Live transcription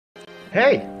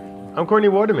Hey, I'm Courtney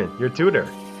Waterman, your tutor.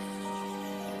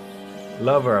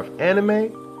 Lover of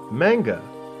anime, manga,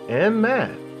 and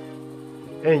math.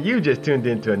 And you just tuned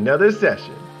into another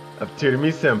session of Tutor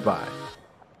Me Sempai.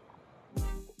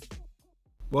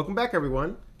 Welcome back,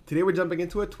 everyone. Today we're jumping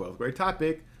into a 12th grade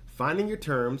topic, finding your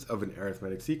terms of an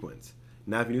arithmetic sequence.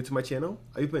 Now, if you're new to my channel,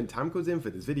 I'll be putting timecodes in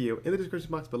for this video in the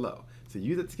description box below, so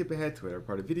use it to skip ahead to whatever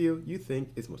part of the video you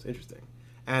think is most interesting.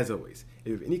 As always, if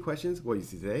you have any questions what you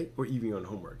see today, or even your own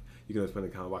homework, you can always put in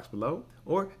the comment box below,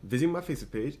 or visit my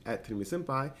Facebook page at Tutor Me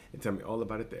Sempai and tell me all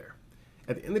about it there.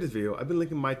 At the end of this video, I've been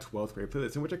linking my 12th grade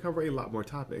playlist in which I cover a lot more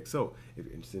topics, so if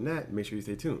you're interested in that, make sure you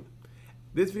stay tuned.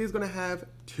 This video is going to have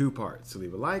two parts, so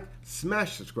leave a like,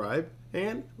 smash subscribe,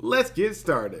 and let's get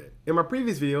started. In my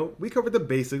previous video, we covered the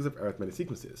basics of arithmetic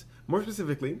sequences. More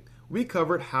specifically, we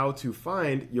covered how to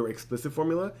find your explicit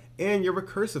formula and your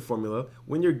recursive formula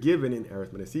when you're given an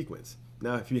arithmetic sequence.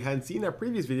 Now, if you hadn't seen that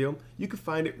previous video, you can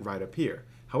find it right up here.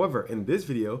 However, in this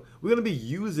video, we're going to be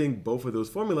using both of those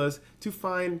formulas to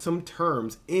find some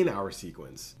terms in our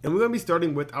sequence. And we're going to be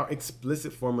starting with our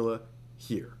explicit formula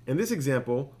here. In this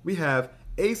example, we have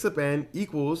a sub n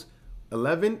equals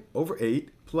 11 over 8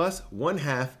 plus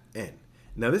 1/2 n.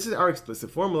 Now this is our explicit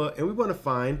formula, and we want to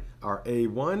find our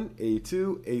a1,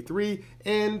 a2, a3,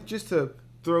 and just to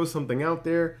throw something out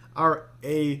there, our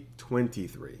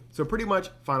a23. So pretty much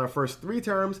find our first three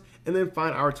terms and then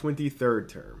find our 23rd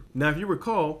term. Now if you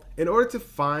recall, in order to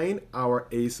find our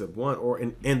a sub 1 or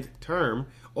an nth term,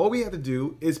 all we have to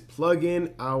do is plug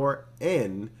in our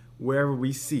n wherever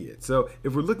we see it. So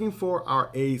if we're looking for our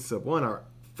a sub 1, our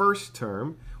first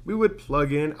term, we would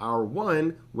plug in our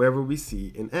 1 wherever we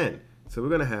see an n. So we're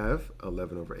going to have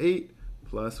 11 over 8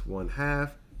 plus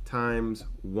 1/2 times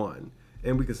 1.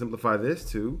 And we can simplify this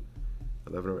to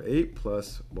 11 over 8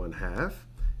 plus 1/2,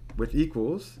 which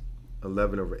equals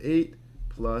 11 over 8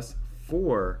 plus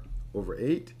 4 over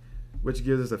 8, which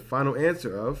gives us a final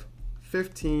answer of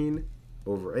 15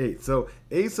 over 8. So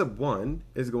a sub 1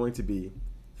 is going to be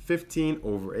 15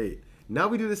 over 8. Now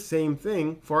we do the same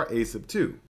thing for our a sub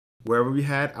 2. Wherever we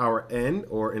had our n,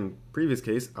 or in previous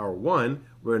case, our 1,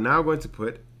 we're now going to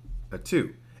put a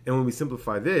 2. And when we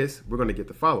simplify this, we're going to get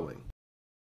the following.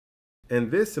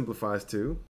 And this simplifies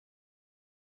to,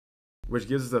 which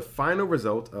gives us a final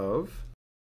result of,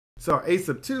 so our a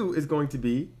sub 2 is going to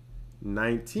be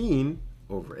 19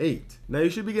 over 8. Now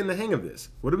you should be getting the hang of this.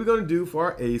 What are we going to do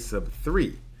for our a sub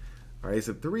 3? Our a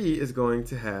sub 3 is going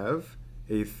to have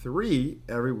a 3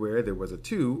 everywhere there was a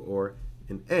 2 or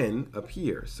an n up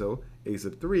here. So a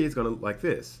sub 3 is going to look like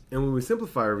this. And when we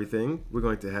simplify everything, we're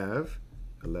going to have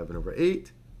 11 over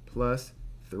 8 plus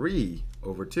 3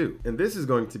 over 2. And this is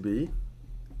going to be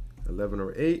 11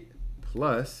 over 8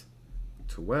 plus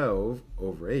 12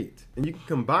 over 8. And you can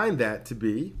combine that to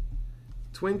be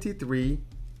 23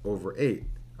 over 8.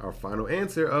 Our final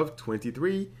answer of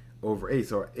 23 over 8.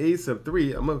 So our a sub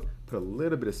 3, I'm going to put a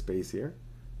little bit of space here.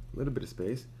 A little bit of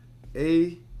space.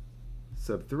 A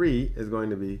sub 3 is going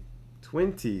to be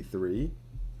 23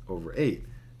 over 8.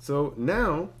 So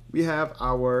now we have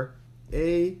our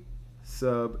a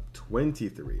sub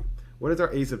 23. What is our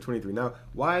a sub 23? Now,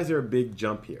 why is there a big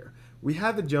jump here? We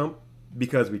have the jump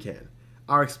because we can.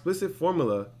 Our explicit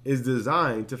formula is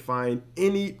designed to find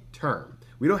any term.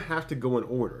 We don't have to go in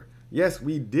order. Yes,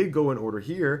 we did go in order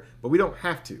here, but we don't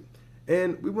have to.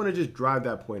 And we want to just drive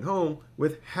that point home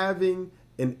with having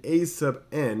an a sub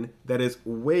n that is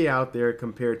way out there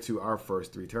compared to our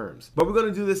first three terms. But we're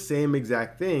going to do the same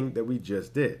exact thing that we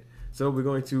just did. So we're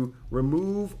going to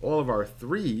remove all of our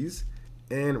 3's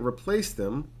and replace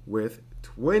them with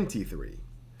 23.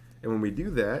 And when we do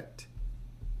that,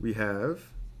 we have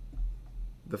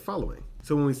the following.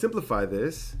 So when we simplify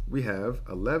this, we have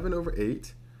 11 over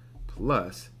 8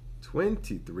 plus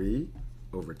 23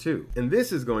 over 2. And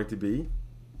this is going to be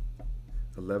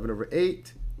 11 over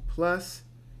 8 plus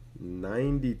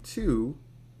 92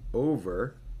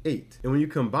 over 8. And when you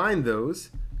combine those,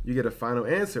 you get a final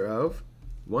answer of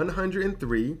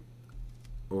 103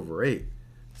 over 8.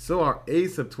 So our a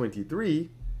sub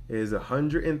 23 is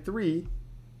 103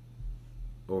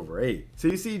 over 8. So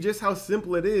you see just how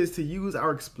simple it is to use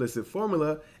our explicit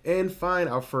formula and find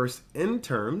our first n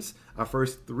terms, our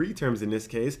first three terms in this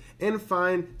case, and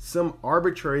find some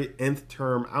arbitrary nth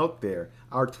term out there,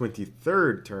 our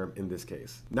 23rd term in this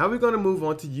case. Now we're going to move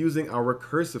on to using our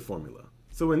recursive formula.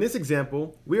 So in this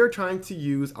example, we are trying to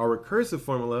use our recursive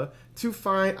formula to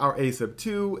find our a sub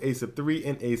 2, a sub 3,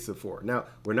 and a sub 4. Now,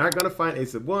 we're not going to find a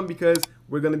sub 1 because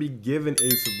we're going to be given a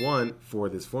sub 1 for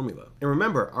this formula. And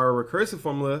remember, our recursive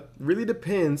formula really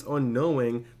depends on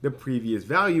knowing the previous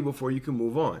value before you can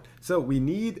move on. So we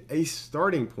need a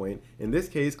starting point. In this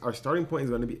case, our starting point is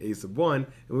going to be a sub 1, and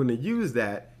we're going to use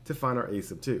that to find our a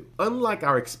sub 2. Unlike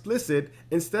our explicit,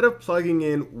 instead of plugging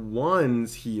in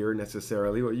ones here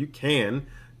necessarily, or you can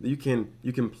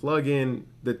plug in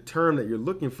the term that you're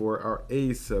looking for, our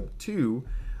a sub 2.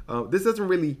 This doesn't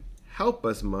really help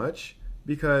us much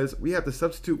because we have to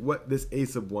substitute what this a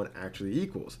sub 1 actually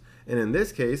equals. And in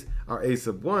this case, our a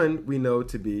sub 1 we know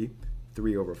to be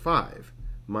 3 over 5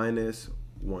 minus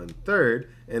 1/3,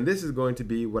 and this is going to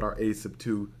be what our a sub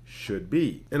 2 should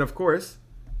be. And of course,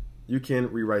 you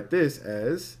can rewrite this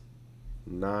as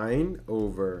 9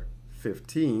 over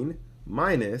 15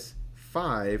 minus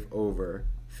 5 over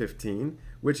 15,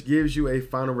 which gives you a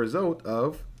final result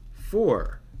of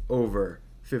 4 over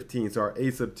 15. So our a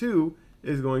sub 2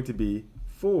 is going to be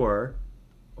 4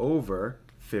 over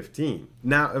 15.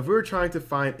 Now, if we were trying to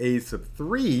find a sub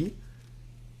 3,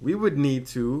 we would need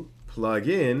to plug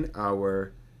in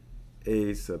our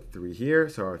a sub 3 here,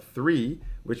 so our 3,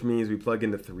 which means we plug in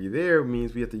the 3 there,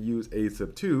 means we have to use a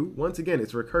sub 2. Once again,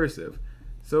 it's recursive.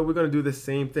 So we're going to do the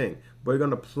same thing. We're going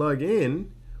to plug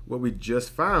in what we just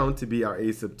found to be our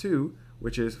a sub 2,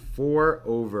 which is 4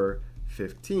 over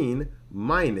 15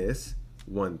 minus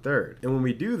 1/3. And when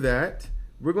we do that,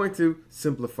 we're going to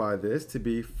simplify this to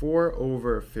be 4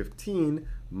 over 15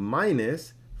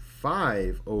 minus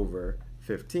 5 over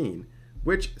 15,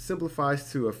 which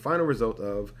simplifies to a final result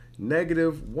of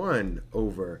 -1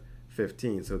 over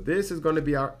 15. So this is going to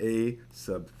be our a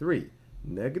sub 3,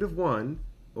 -1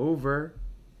 over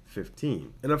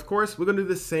 15. And of course, we're going to do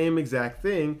the same exact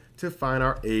thing to find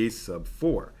our a sub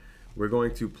 4. We're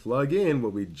going to plug in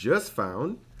what we just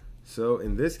found. So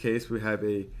in this case, we have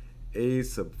a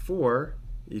sub 4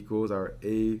 equals our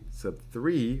a sub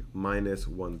 3 minus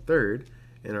 1/3.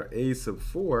 And our a sub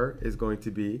 4 is going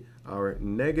to be our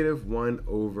 -1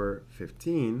 over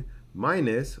 15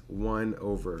 minus 1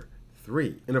 over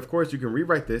 3. And of course, you can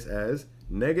rewrite this as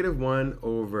 -1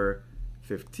 over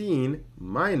 15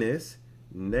 minus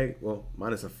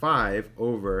minus a 5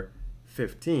 over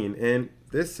 15. And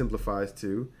this simplifies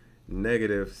to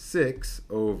 -6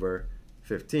 over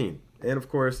 15. And of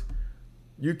course,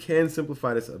 you can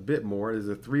simplify this a bit more. There's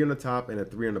a 3 on the top and a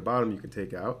 3 on the bottom you can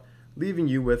take out, leaving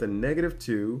you with a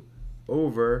 -2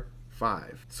 over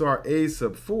 5. So our a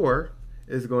sub 4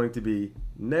 is going to be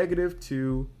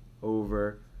 -2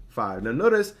 over 5. Now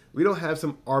notice we don't have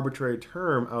some arbitrary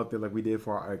term out there like we did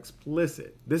for our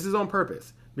explicit. This is on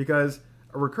purpose because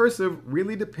a recursive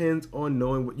really depends on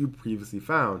knowing what you previously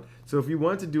found. So if you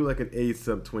want to do like an a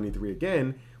sub 23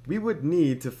 again, we would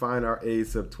need to find our a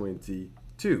sub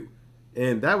 22.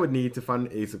 And that would need to find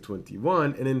an a sub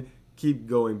 21 and then keep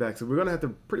going back. So we're going to have to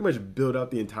pretty much build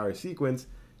out the entire sequence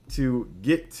to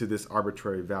get to this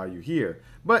arbitrary value here.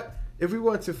 But if we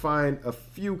want to find a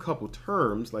few couple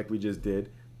terms like we just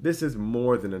did, this is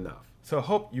more than enough. So I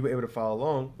hope you were able to follow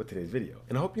along with today's video.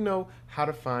 And I hope you know how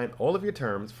to find all of your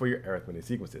terms for your arithmetic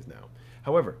sequences now.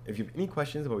 However, if you have any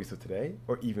questions about what we saw today,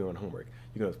 or even on homework,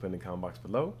 you can always put in the comment box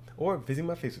below, or visit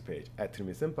my Facebook page at Tutor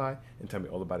Me Sempai and tell me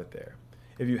all about it there.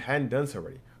 If you hadn't done so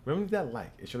already, remember to leave that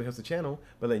like. It surely helps the channel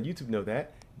by letting YouTube know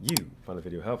that you found the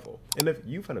video helpful. And if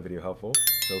you found the video helpful,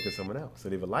 so can someone else. So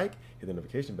leave a like, hit the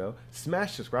notification bell,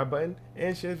 smash the subscribe button,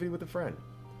 and share this video with a friend.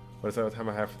 Well, that's all the time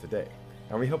I have for today.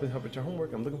 I'm really hoping to help with your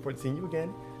homework. I'm looking forward to seeing you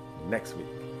again next week.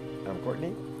 I'm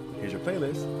Courtney. Here's your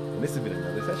playlist, and this has been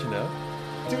another session of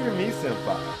Tutor Me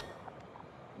Sempai.